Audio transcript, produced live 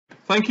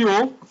Thank you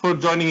all for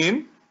joining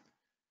in.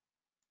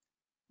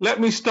 Let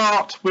me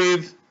start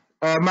with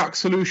M.A.C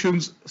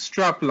Solutions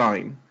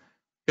strapline: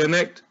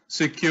 connect,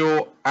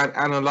 secure, and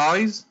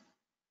analyze.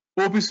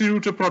 OPC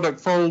Router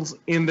product falls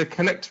in the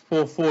connect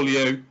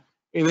portfolio,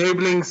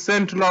 enabling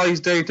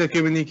centralized data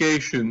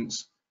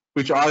communications,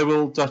 which I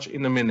will touch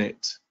in a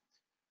minute.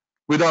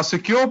 With our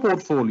secure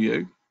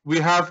portfolio, we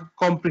have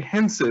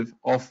comprehensive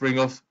offering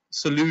of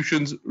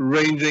solutions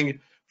ranging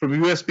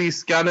from USB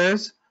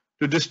scanners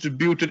to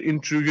distributed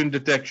intrusion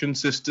detection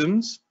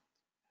systems.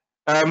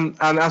 And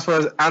as far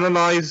as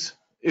analyze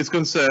is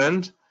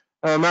concerned,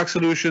 M.A.C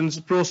Solutions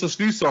Process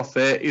View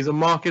software is a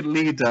market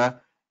leader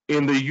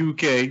in the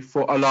UK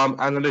for alarm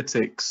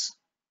analytics.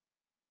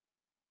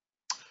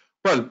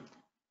 Well,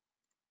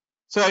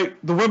 so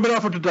the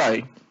webinar for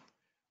today,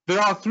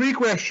 there are 3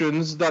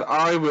 questions that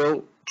I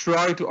will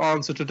try to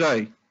answer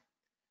today.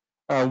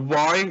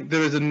 Why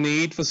there is a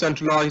need for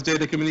centralized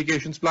data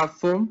communications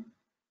platform.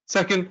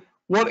 Second,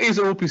 what is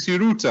OPC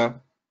Router?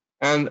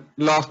 And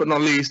last but not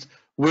least,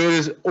 where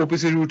is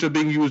OPC Router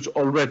being used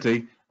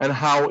already and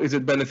how is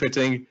it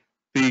benefiting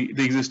the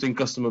existing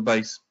customer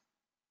base?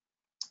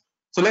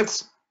 So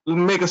let's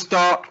make a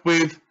start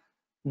with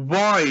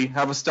why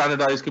have a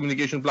standardized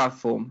communication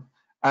platform.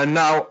 And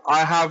now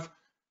I have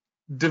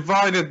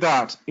divided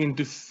that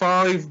into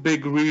 5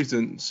 big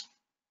reasons.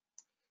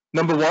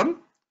 Number 1,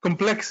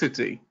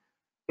 complexity.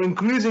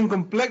 Increasing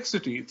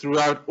complexity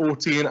throughout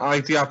OT and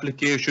IT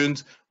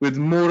applications with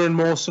more and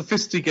more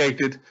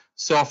sophisticated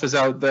softwares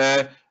out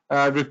there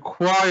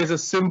requires a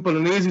simple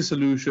and easy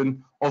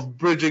solution of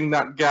bridging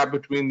that gap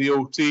between the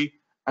OT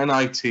and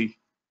IT.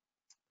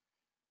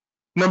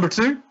 Number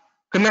 2,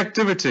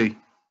 connectivity.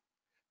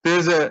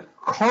 There's a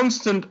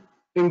constant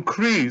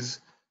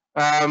increase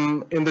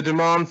in the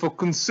demand for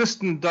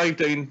consistent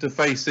data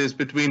interfaces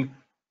between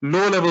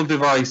low-level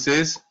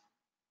devices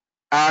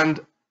and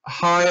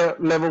higher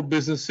level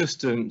business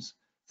systems.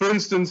 For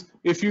instance,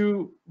 if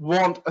you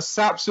want a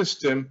SAP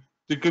system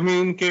to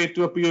communicate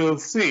to a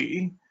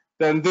PLC,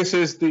 then this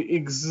is the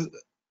exact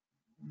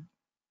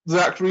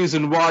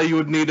reason why you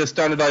would need a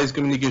standardized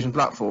communication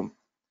platform.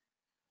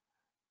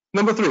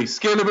 Number 3,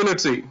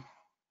 scalability.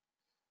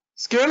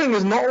 Scaling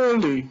is not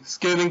only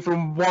scaling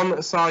from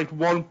one site,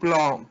 one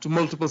plant to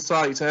multiple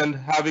sites and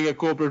having a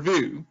corporate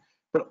view,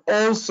 but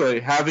also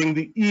having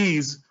the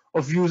ease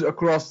of use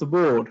across the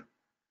board.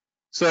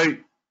 So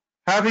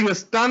having a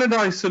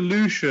standardized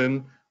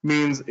solution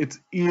means it's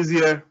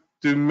easier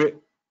to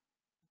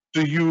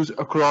use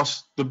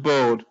across the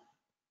board.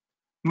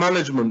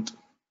 Management.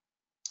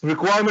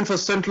 Requirement for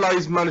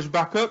centralized managed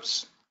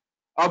backups,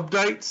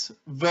 updates,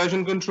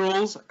 version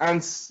controls,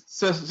 and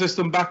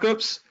system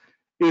backups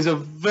is a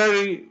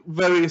very,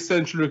 very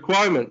essential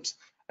requirement.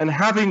 And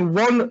having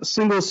one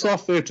single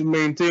software to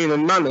maintain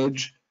and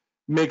manage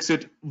makes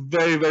it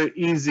very, very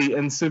easy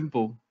and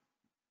simple.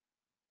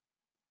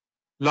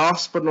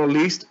 Last but not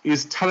least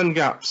is talent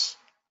gaps,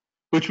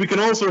 which we can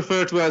also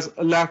refer to as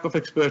a lack of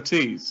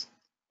expertise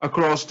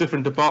across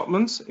different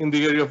departments in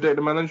the area of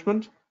data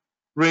management,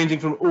 ranging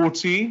from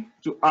OT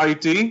to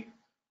IT.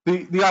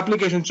 The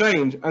application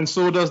change and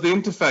so does the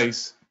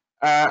interface.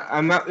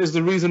 And that is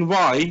the reason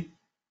why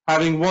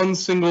having one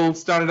single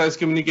standardized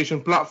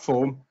communication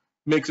platform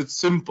makes it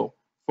simple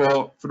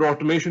for the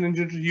automation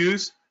engineer to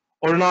use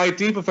or an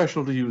IT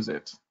professional to use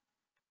it.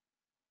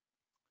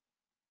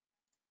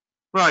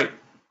 Right.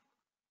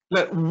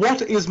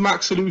 What is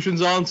M.A.C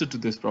Solutions' answer to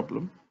this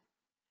problem?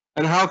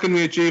 And how can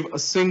we achieve a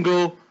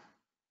single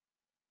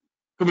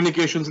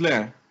communications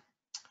layer?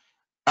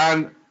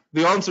 And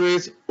the answer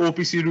is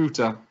OPC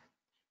Router.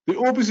 The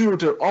OPC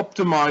Router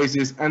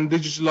optimizes and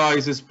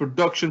digitalizes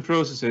production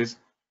processes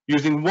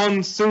using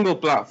one single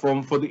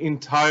platform for the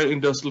entire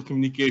industrial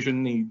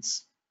communication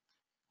needs.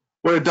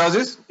 What it does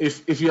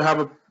is, if you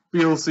have a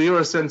PLC or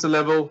a sensor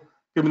level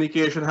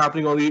communication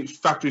happening on the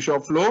factory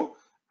shop floor,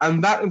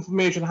 and that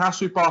information has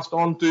to be passed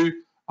on to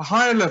a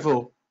higher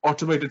level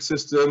automated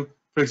system,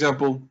 for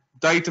example,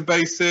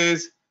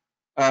 databases,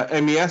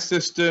 M.A.C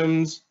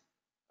systems,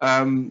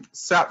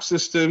 SAP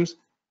systems,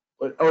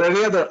 or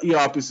any other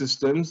ERP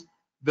systems,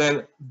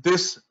 then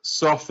this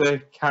software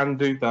can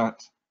do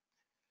that.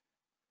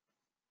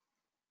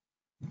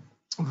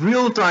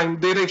 Real-time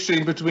data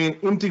exchange between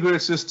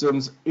integrated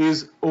systems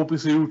is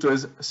OPC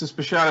Router's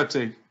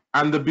specialty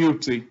and the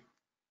beauty,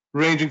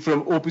 ranging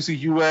from OPC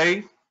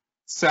UA,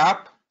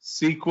 SAP,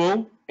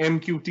 SQL,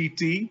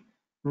 MQTT,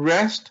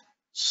 REST,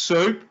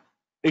 SOAP,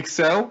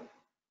 Excel,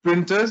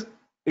 printers,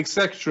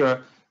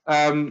 etc.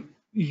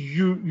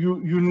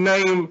 You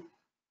name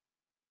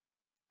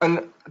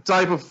a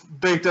type of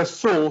data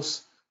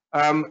source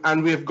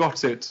and we have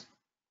got it.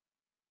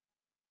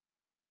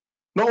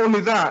 Not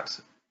only that,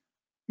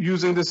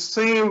 using the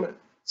same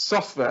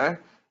software,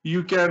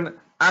 you can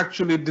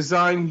actually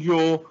design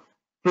your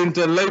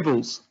printer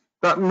labels.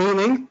 That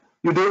meaning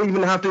you don't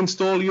even have to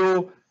install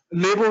your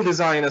label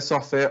designer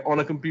software on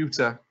a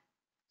computer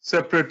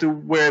separate to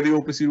where the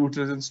OPC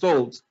Router is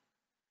installed.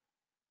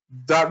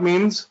 That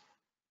means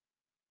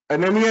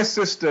an M.A.C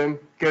system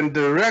can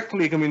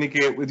directly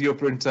communicate with your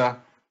printer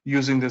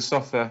using this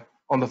software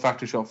on the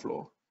factory shop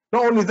floor.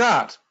 Not only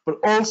that, but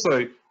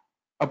also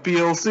a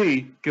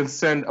PLC can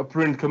send a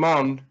print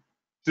command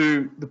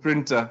to the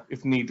printer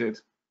if needed.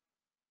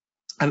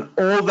 And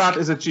all that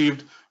is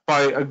achieved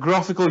by a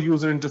graphical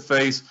user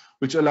interface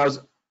which allows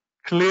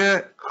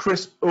clear,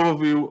 crisp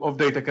overview of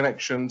data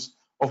connections,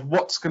 of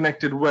what's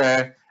connected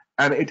where,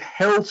 and it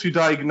helps you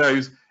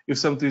diagnose if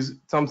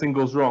something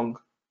goes wrong.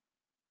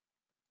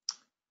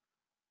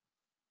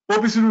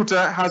 OPC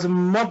Router has a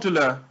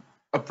modular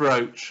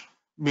approach,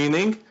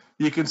 meaning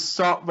you can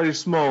start very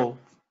small.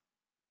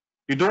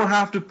 You don't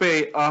have to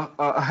pay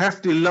a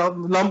hefty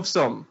lump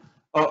sum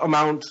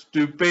amount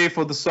to pay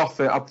for the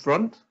software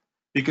upfront.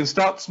 You can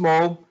start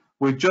small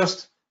with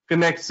just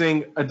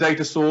connecting a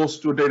data source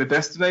to a data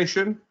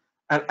destination,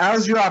 and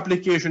as your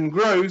application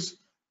grows,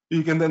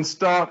 you can then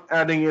start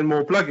adding in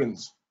more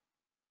plugins.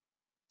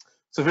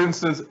 So for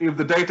instance, if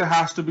the data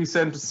has to be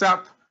sent to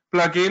SAP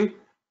plugin,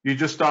 you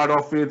just start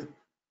off with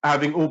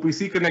having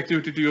OPC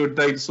connectivity to your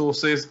data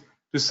sources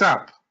to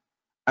SAP.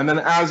 And then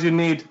as you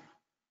need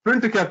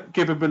printer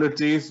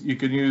capabilities, you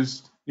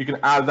can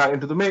add that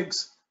into the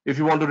mix. If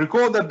you want to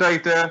record that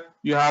data,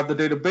 you have the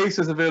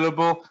databases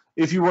available.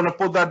 If you want to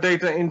put that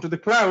data into the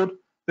cloud,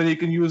 then you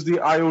can use the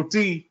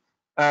IoT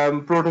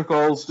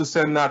protocols to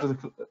send that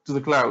to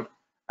the cloud.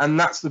 And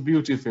that's the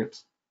beauty of it.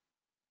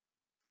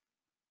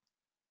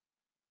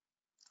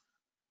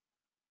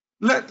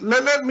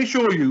 Let me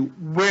show you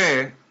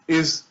where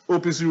is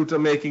OPC Router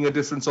making a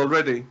difference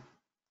already.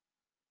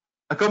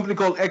 A company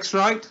called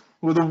X-Rite,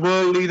 who are the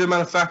world leader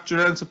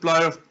manufacturer and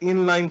supplier of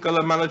inline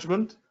color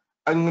management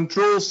and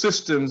control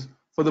systems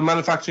for the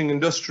manufacturing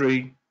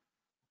industry,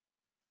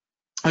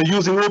 are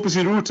using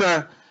OPC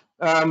Router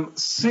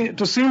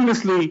to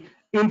seamlessly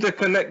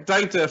interconnect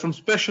data from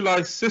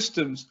specialized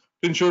systems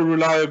to ensure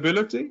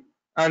reliability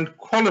and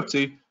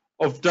quality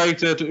of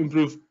data to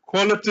improve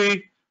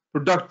quality,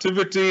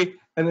 productivity,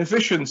 and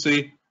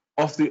efficiency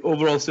of the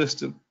overall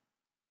system,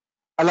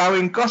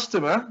 allowing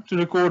customer to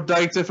record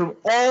data from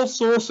all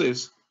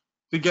sources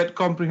to get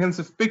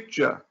comprehensive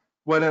picture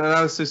when an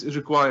analysis is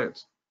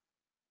required.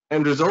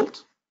 End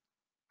result,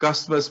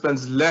 customer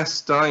spends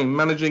less time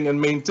managing and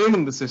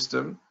maintaining the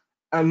system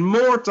and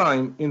more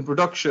time in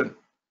production,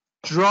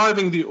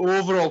 driving the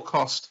overall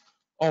cost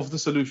of the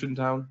solution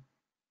down.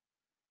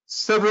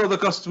 Several of the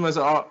customers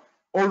are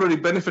already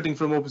benefiting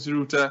from OPC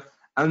Router,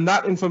 and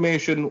that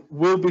information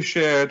will be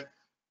shared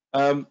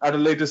at a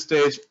later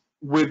stage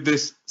with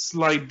this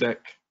slide deck.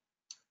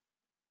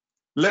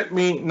 Let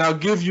me now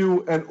give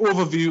you an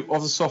overview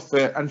of the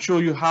software and show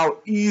you how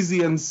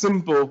easy and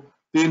simple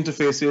the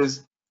interface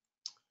is.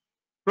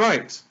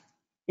 Right,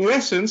 in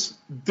essence,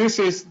 this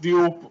is the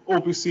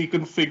OPC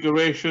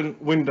configuration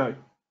window.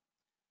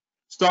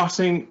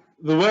 The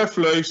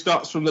workflow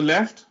starts from the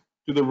left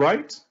to the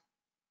right.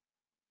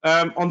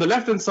 On the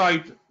left-hand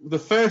side, the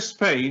first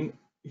pane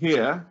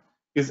here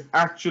is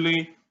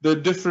actually the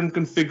different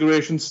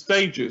configuration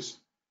stages,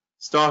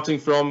 starting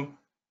from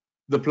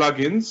the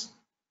plugins,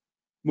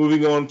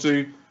 moving on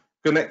to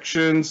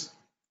connections,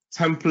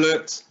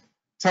 templates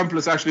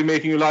actually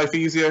making your life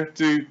easier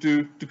to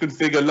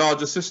configure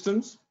larger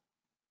systems,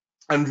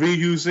 and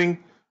reusing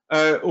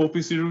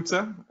OPC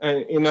Router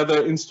in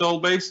other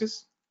install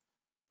bases.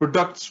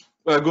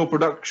 Go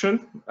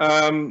production.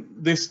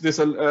 This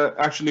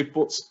actually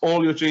puts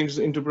all your changes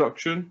into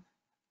production.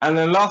 And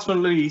then last but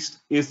not least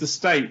is the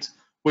state,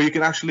 where you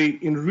can actually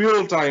in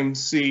real time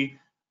see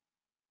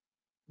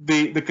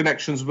the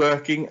connections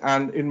working,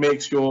 and it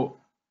makes your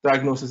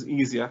diagnosis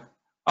easier.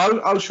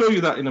 I'll show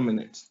you that in a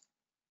minute.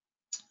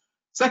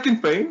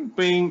 Second pane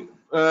being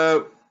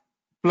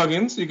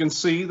plugins. You can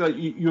see that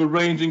you're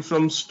ranging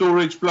from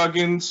storage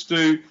plugins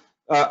to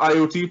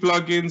IoT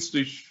plugins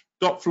to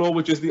Shop Floor,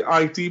 which is the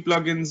IT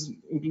plugins,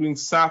 including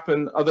SAP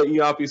and other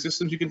ERP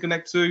systems you can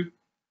connect to.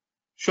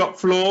 Shop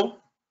Floor,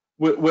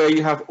 where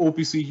you have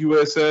OPC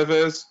UA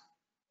servers,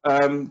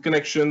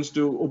 connections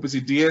to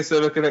OPC DA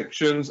server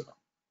connections,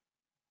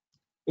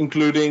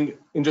 including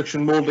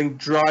injection molding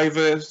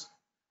drivers,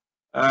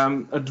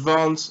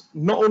 advanced.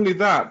 Not only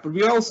that, but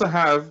we also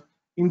have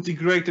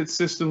integrated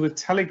system with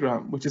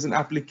Telegram, which is an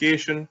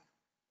application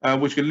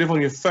which can live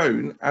on your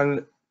phone,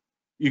 and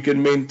you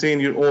can maintain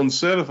your own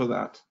server for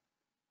that.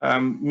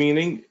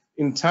 Meaning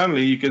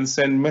internally you can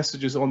send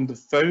messages on the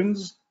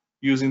phones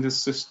using this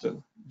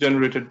system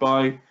generated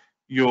by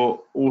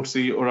your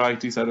OT or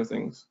IT side of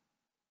things.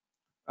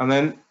 And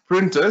then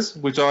printers,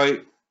 which I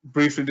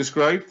briefly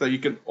described, that you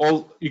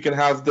can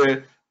have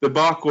the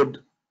barcode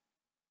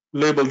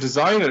label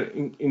designer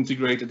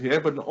integrated here,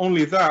 but not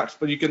only that,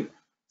 but you can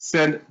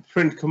send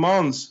print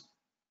commands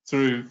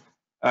through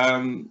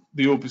the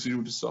OPC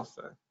Router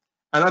software.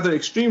 And at the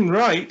extreme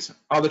right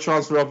are the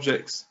transfer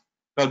objects.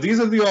 Now these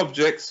are the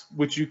objects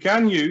which you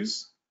can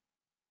use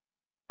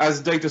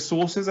as data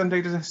sources and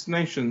data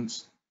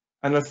destinations,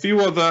 and a few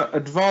other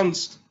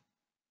advanced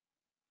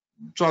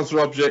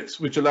transfer objects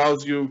which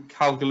allows you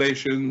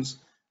calculations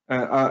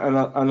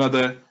and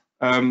other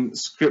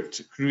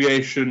script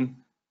creation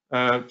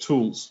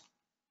tools.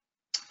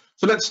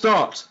 So let's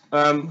start.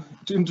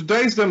 In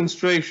today's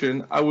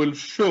demonstration, I will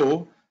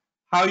show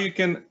how you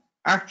can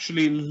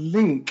actually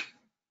link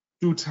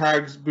two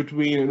tags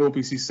between an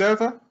OPC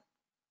server.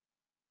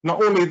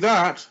 Not only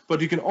that,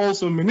 but you can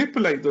also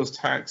manipulate those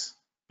tags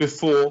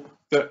before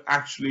they're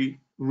actually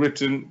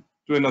written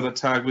to another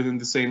tag within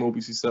the same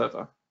OPC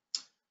server.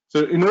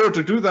 So in order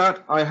to do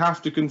that, I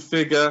have to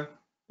configure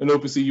an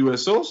OPC UA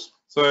source.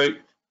 So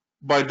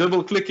by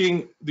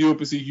double-clicking the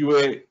OPC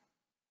UA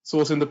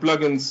source in the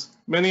plugins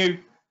menu,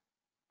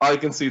 I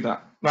can see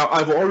that. Now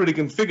I've already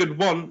configured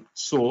one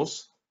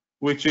source,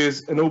 which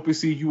is an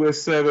OPC UA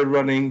server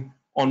running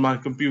on my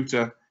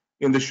computer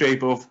in the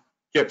shape of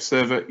get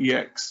server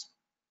EX.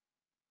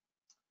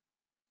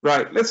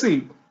 Right, let's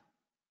see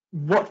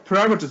what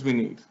parameters we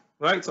need.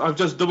 Right, so I've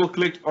just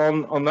double-clicked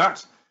on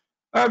that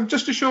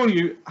just to show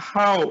you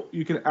how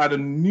you can add a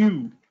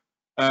new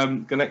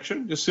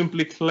connection. Just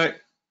simply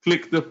click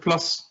the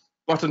plus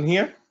button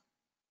here,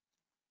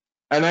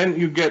 and then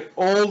you get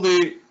all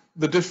the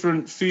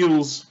different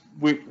fields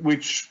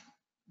which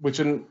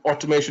an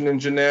automation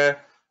engineer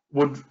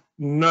would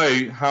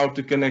know how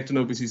to connect an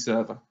OPC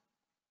server.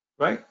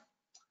 Right?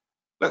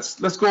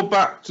 Let's go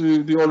back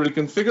to the already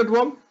configured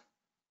one.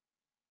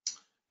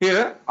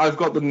 Here, I've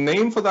got the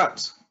name for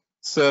that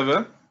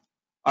server.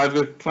 I've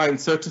got client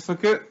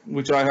certificate,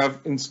 which I have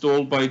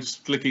installed by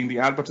just clicking the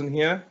add button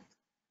here.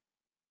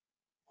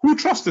 Who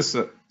trusts this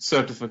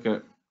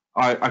certificate?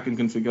 I can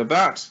configure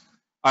that.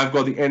 I've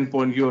got the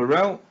endpoint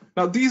URL.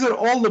 Now, these are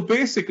all the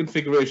basic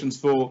configurations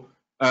for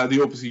the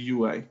OPC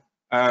UA.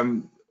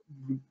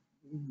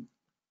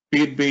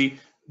 Be it be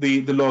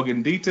the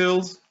login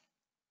details.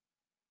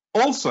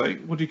 Also,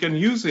 what you can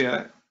use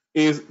here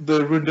is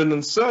the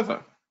redundant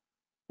server,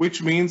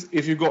 which means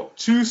if you've got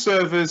two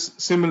servers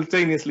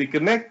simultaneously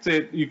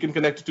connected, you can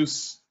connect to two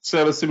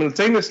servers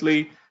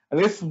simultaneously,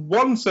 and if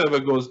one server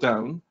goes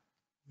down,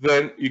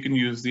 then you can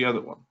use the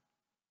other one.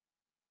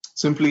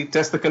 Simply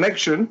test the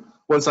connection.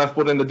 Once I've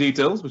put in the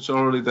details, which are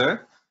already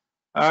there,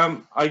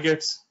 I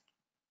get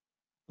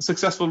a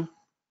successful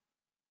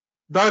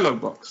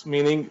dialog box,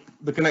 meaning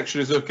the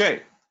connection is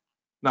okay.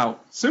 Now,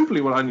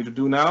 simply what I need to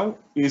do now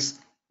is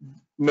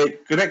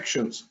make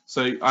connections.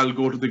 So I'll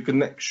go to the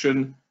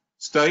connection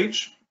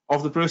stage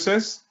of the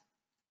process,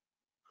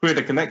 create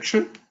a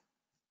connection.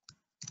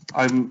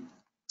 I'm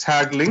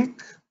tag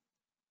link.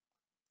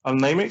 I'll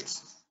name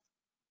it.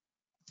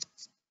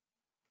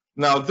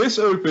 Now this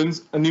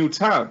opens a new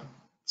tab.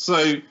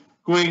 So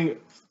going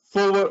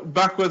forward,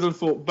 backward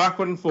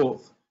and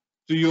forth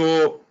to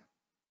your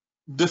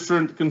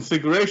different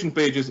configuration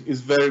pages is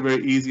very,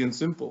 very easy and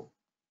simple.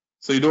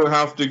 So you don't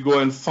have to go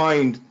and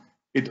find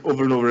it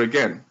over and over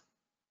again.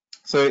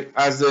 So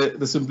as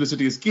the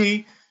simplicity is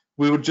key,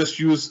 we would just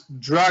use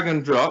drag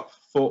and drop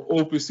for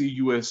OPC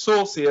UA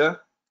source here,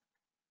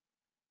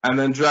 and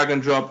then drag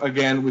and drop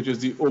again, which is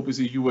the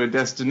OPC UA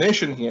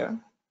destination here.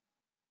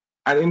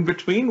 And in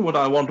between, what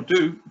I want to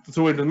do to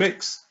throw into the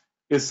mix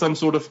is some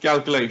sort of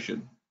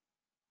calculation.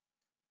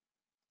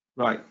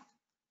 Right.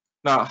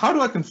 Now, how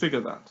do I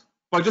configure that?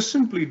 By just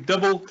simply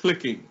double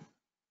clicking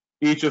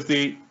each of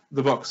the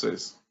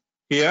boxes.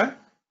 Here,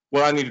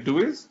 what I need to do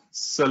is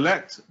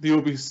select the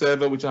OPC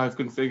server which I have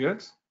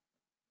configured.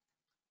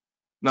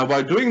 Now,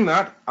 by doing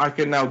that, I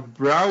can now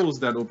browse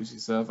that OPC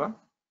server.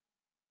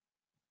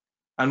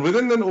 And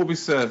within the OPC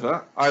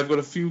server, I've got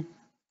a few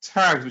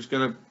tags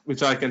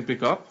which I can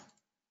pick up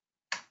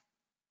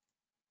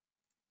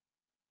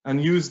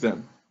and use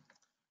them.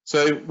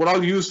 So what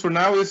I'll use for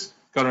now is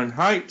current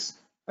height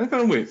and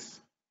current width.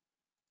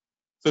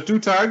 So two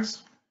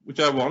tags which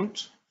I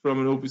want from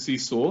an OPC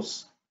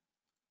source.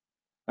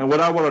 And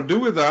what I want to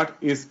do with that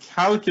is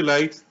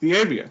calculate the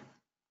area.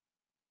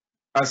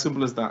 As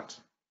simple as that.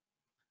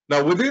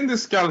 Now within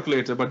this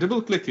calculator, by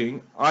double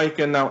clicking, I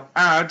can now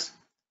add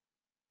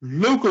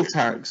local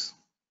tags,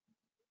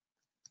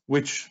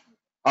 which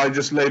I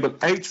just label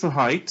H for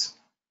height,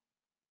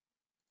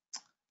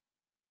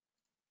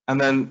 and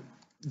then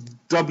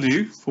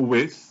W for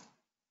width.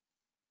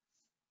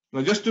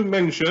 Now just to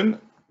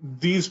mention,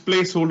 these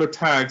placeholder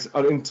tags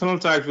are internal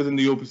tags within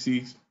the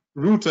OPC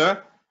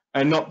router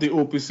and not the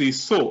OPC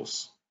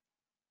source.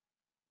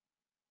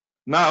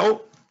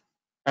 Now,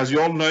 as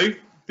you all know,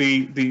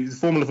 the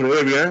formula for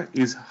area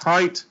is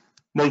height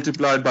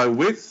multiplied by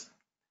width,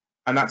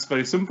 and that's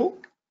very simple.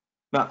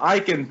 Now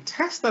I can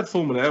test that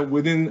formula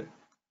within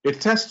a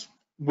test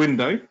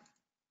window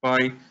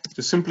by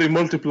just simply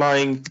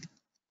multiplying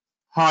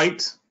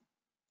height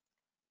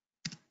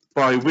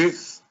by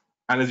width,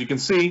 and as you can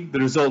see, the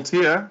result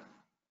here,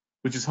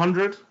 which is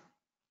 100,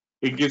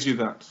 it gives you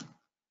that.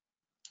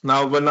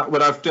 Now when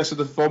I've tested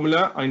the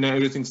formula, I know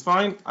everything's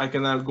fine, I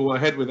can now go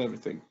ahead with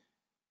everything.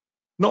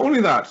 Not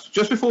only that,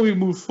 just before we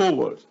move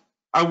forward,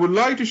 I would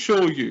like to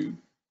show you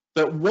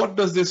that what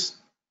does this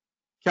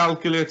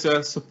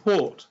calculator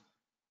support?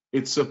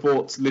 It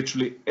supports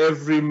literally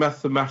every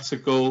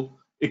mathematical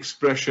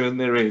expression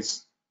there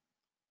is.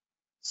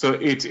 So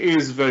it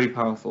is very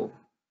powerful.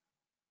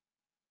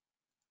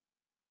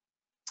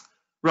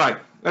 Right,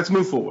 let's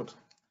move forward.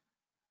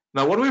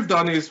 Now what we've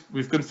done is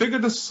we've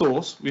configured the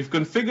source, we've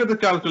configured the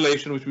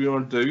calculation which we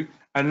want to do,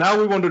 and now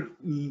we want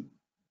to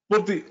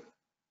put the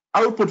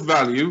output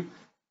value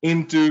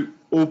into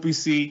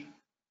OPC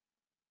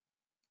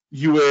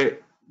UA,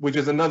 which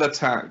is another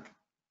tag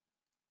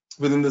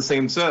within the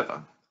same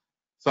server.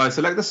 So I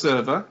select the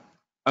server,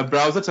 I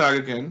browse the tag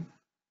again,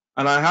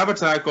 and I have a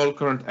tag called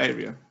current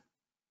area.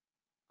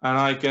 And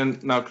I can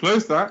now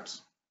close that.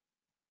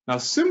 Now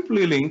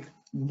simply link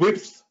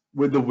width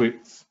with the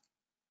width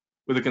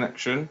with a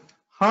connection,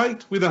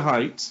 height with a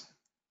height,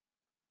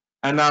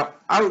 and now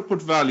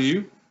output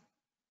value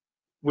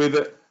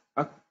with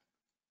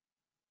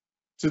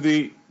to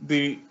the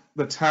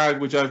tag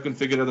which I've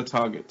configured as a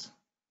target.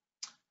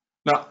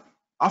 Now,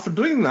 after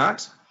doing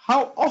that,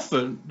 how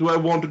often do I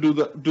want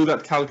to do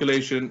that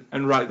calculation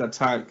and write that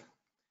tag?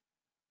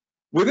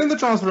 Within the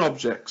transfer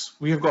objects,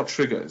 we have got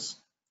triggers,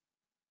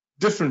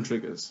 different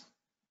triggers.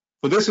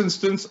 For this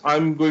instance,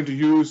 I'm going to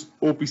use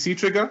OPC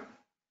trigger.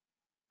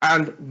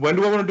 And when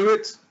do I want to do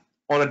it?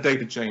 On a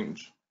data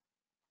change.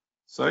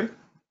 So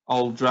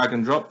I'll drag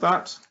and drop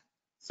that,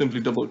 simply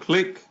double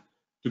click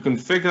to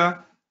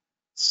configure,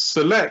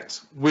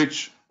 select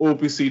which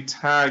OPC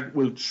tag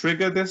will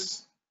trigger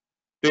this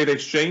data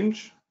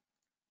exchange,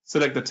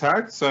 select the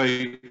tag. So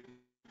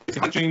if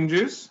it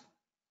changes,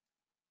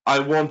 I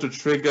want to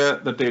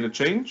trigger the data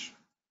change.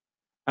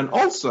 And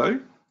also,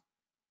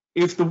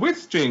 if the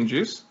width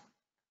changes,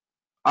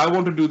 I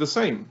want to do the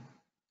same.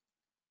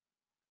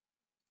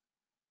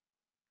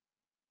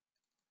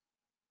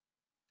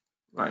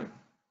 Right.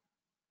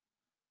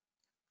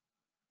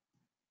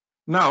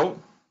 Now,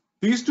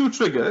 these two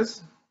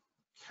triggers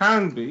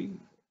can be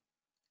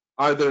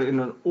either in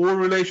an OR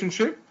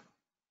relationship,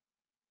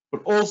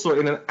 but also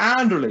in an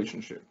AND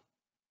relationship,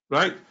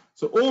 right?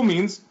 So OR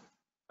means,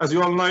 as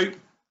you all know,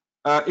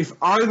 if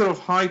either of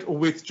height or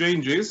width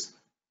changes,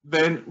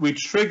 then we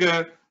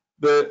trigger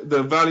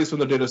the values from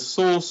the data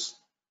source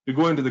to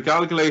go into the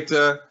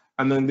calculator,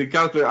 and then the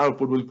calculator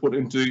output will put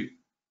into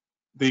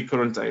the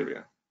current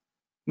area.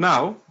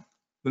 Now,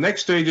 the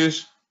next stage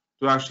is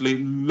to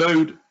actually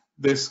load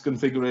this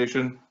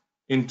configuration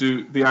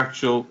into the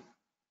actual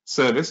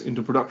service,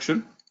 into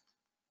production.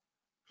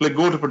 Click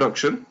Go to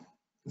Production.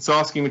 It's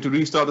asking me to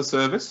restart the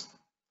service.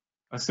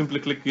 I simply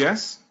click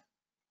Yes,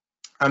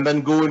 and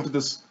then go into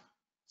this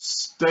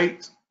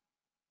stage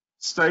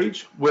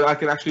where I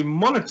can actually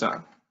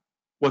monitor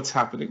what's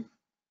happening.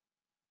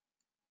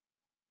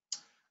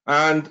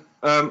 And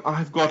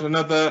I've got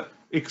another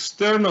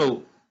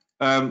external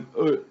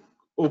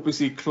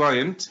OPC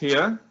client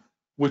here,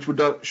 which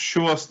would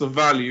show us the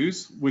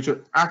values which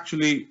are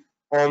actually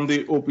on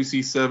the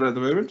OPC server at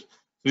the moment. So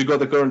we've got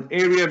the current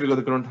area, we've got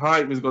the current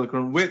height, we've got the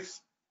current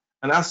width.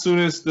 And as soon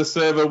as the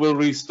server will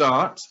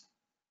restart,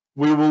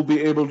 we will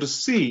be able to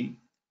see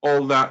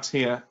all that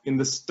here in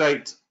the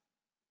state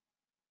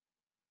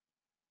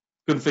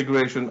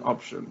configuration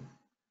option.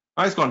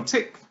 Now it's gone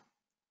tick.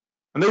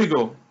 And there you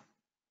go.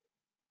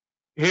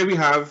 Here we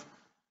have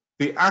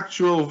the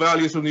actual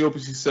values from the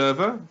OPC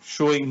server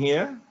showing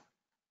here,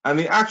 and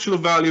the actual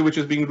value which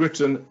is being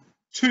written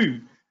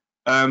to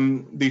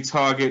the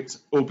target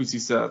OPC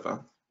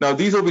server. Now,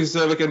 these OPC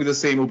servers can be the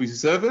same OPC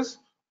servers,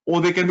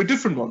 or they can be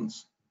different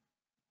ones.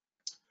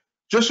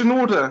 Just in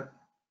order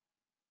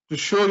to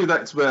show you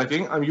that it's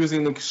working, I'm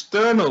using an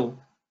external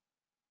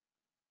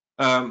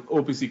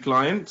OPC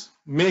client,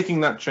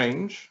 making that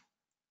change,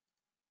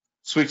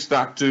 switch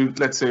that to,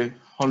 let's say,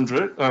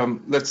 100,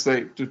 let's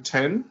say to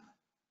 10,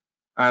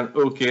 and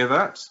OK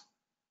that.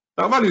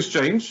 That value's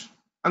changed,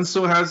 and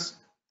so has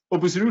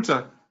OPC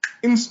Router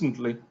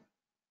instantly.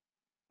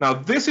 Now,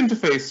 this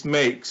interface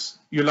makes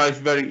your life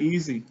very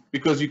easy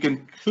because you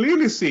can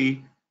clearly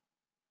see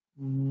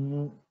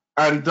and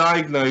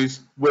diagnose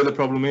where the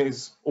problem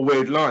is or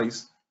where it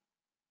lies.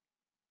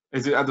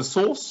 Is it at the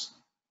source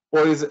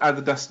or is it at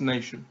the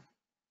destination?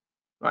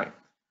 Right.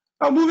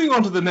 Now, moving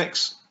on to the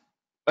next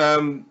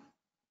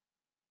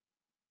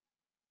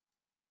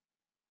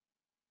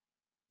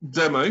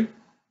demo,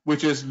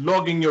 which is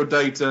logging your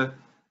data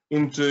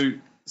into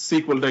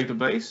SQL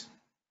database.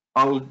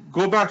 I'll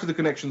go back to the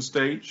connection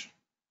stage.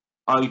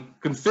 I'll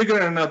configure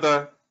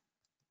another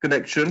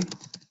connection,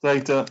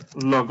 data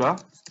logger.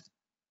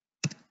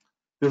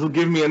 This will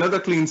give me another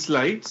clean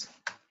slate.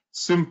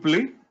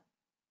 Simply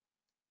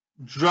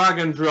drag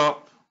and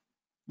drop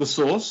the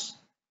source,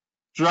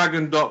 drag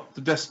and drop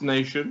the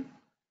destination,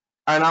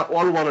 and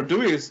all I want to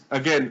do is,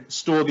 again,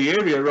 store the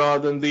area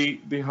rather than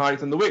the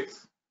height and the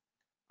width.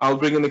 I'll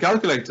bring in the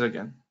calculator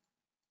again,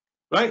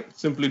 right?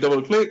 Simply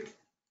double click,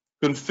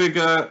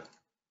 configure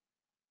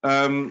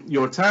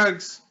your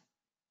tags,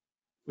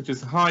 which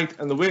is the height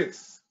and the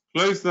width.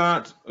 Close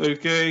that,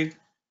 okay.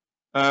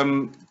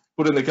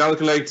 Put in the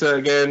calculator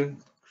again,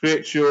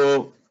 create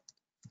your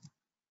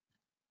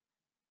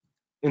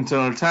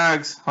internal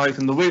tags, height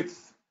and the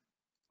width,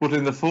 put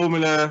in the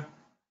formula,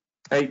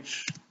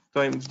 H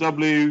times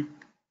W,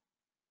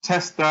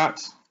 test that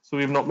so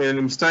we've not made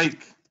any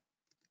mistake.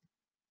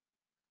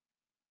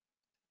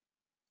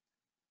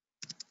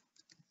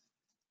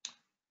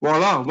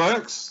 Voila,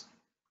 works.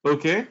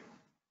 Okay.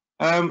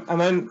 and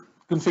then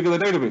configure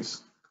the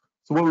database.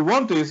 So what we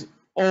want is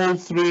all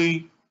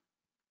three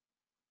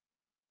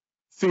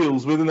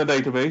fields within the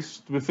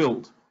database to be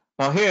filled.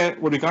 Now here,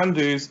 what we can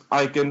do is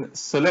I can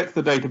select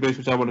the database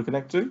which I want to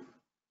connect to,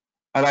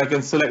 and I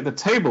can select the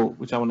table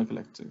which I want to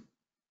connect to.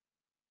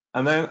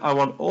 And then I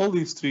want all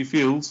these three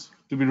fields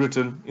to be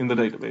written in the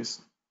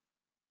database.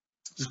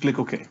 Just click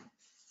OK.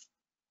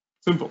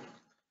 Simple.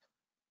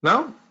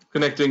 Now,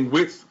 connecting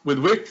width with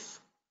width,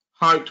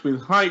 height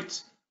with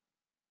height,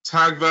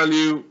 tag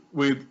value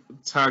with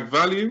tag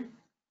value.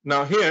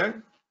 Now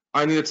here,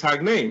 I need a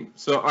tag name,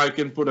 so I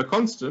can put a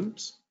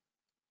constant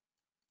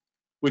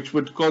which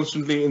would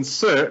constantly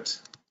insert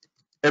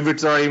every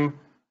time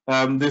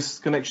this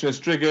connection is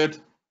triggered,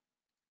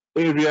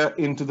 area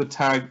into the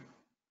tag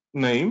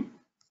name.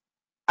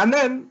 And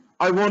then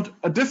I want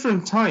a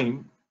different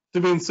time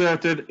to be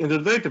inserted into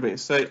the database.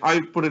 Say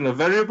I put in a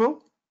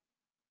variable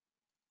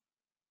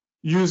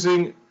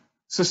using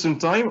system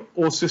time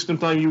or system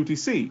time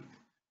UTC,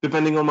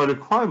 depending on my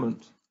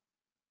requirement,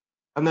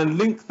 and then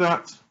link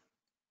that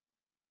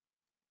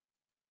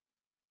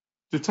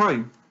to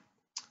time.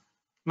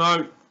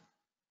 Now,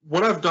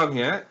 what I've done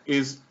here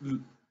is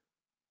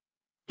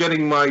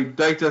getting my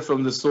data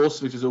from the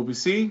source, which is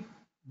OPC,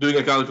 doing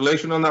a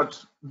calculation on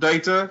that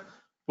data,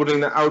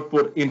 putting the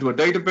output into a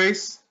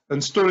database,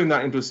 and storing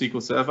that into a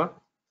SQL server,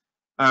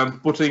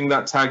 putting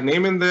that tag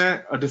name in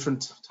there, a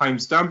different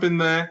timestamp in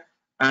there,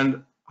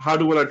 and how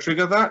will I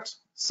trigger that?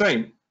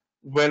 Same,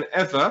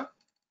 whenever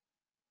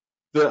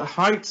the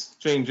height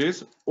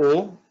changes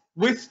or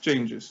width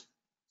changes.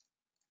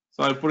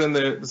 So I put in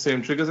the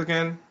same triggers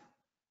again.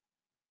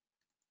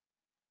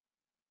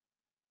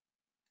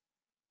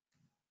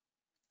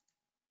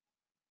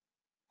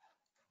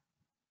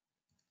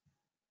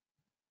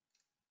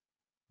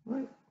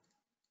 Right.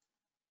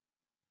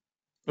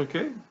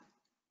 Okay.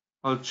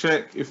 I'll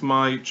check if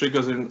my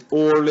triggers are in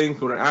OR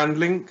link or AND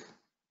link.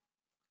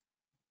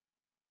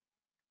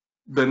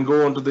 Then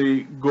go onto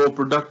the Go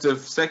Productive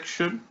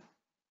section.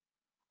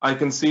 I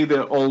can see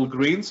they're all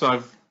green,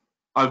 so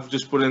I've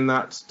just put in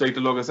that data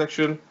logger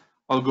section.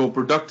 I'll go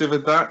productive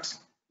with that.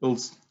 It'll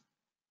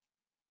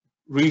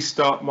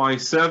restart my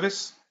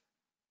service,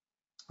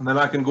 and then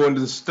I can go into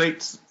the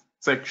states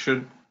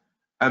section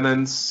and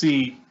then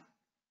see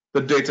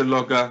the data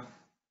logger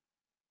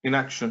in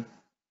action.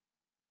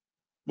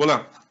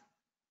 Voila.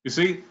 You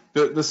see,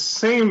 the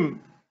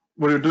same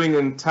what you're doing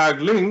in tag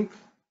link,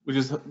 which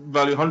is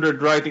value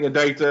 100, writing a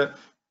data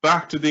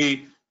back to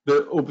the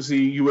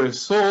OPC US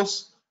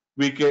source,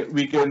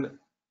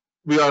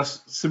 we are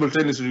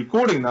simultaneously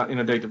recording that in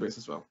a database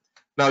as well.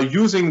 Now,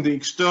 using the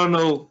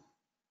external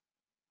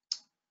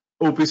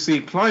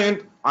OPC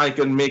client, I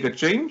can make a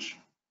change.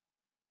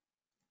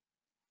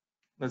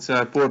 Let's say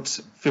I put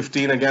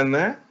 15 again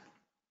there,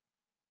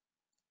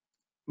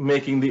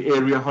 making the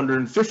area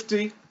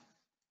 150.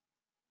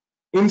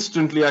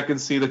 Instantly, I can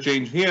see the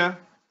change here.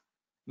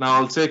 Now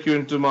I'll take you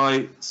into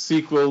my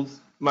SQL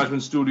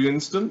Management Studio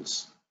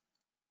instance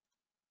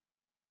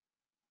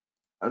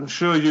and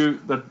show you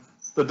that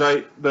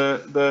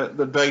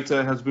the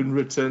data has been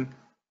written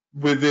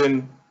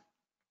within.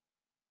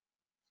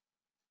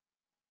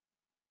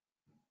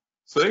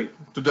 See,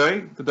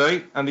 today, the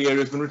date, and the area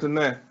has been written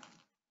there.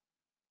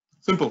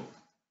 Simple.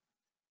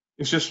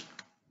 It's just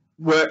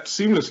worked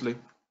seamlessly.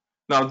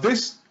 Now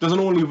this doesn't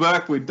only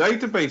work with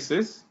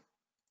databases.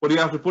 What you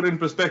have to put in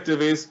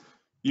perspective is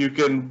you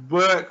can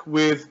work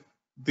with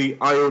the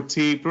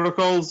IoT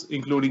protocols,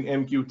 including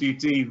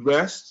MQTT,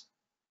 REST.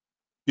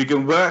 You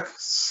can work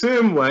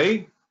same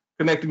way,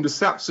 connecting to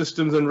SAP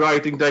systems and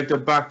writing data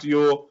back to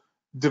your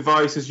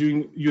devices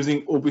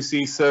using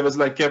OPC servers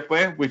like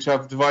Kepware, which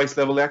have device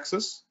level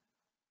access.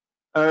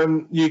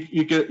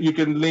 You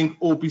can link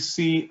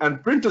OPC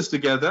and printers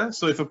together.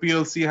 So if a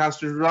PLC has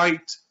to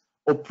write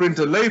or print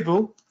a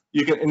label,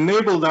 you can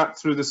enable that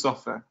through the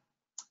software.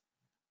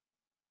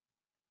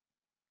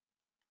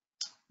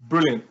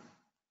 Brilliant.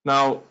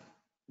 Now,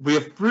 we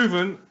have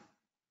proven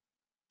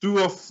two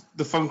of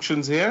the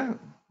functions here,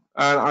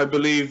 and I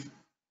believe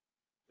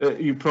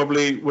you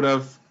probably would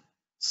have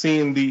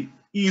seen the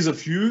ease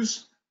of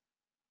use,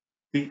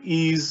 the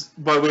ease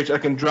by which I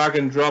can drag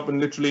and drop,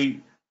 and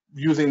literally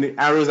using the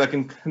arrows I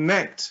can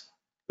connect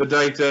the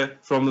data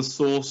from the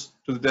source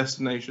to the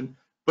destination.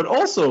 But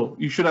also,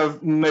 you should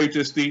have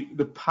noticed the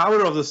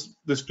power of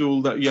this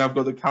tool, that you have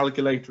got the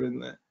calculator in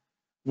there,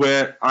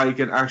 where I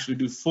can actually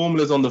do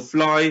formulas on the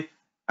fly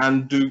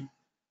and do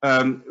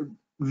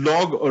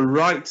log or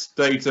write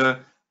data,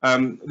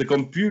 the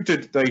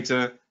computed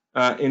data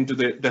into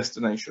the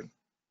destination.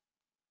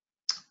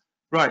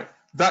 Right,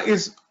 that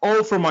is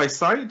all from my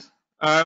side.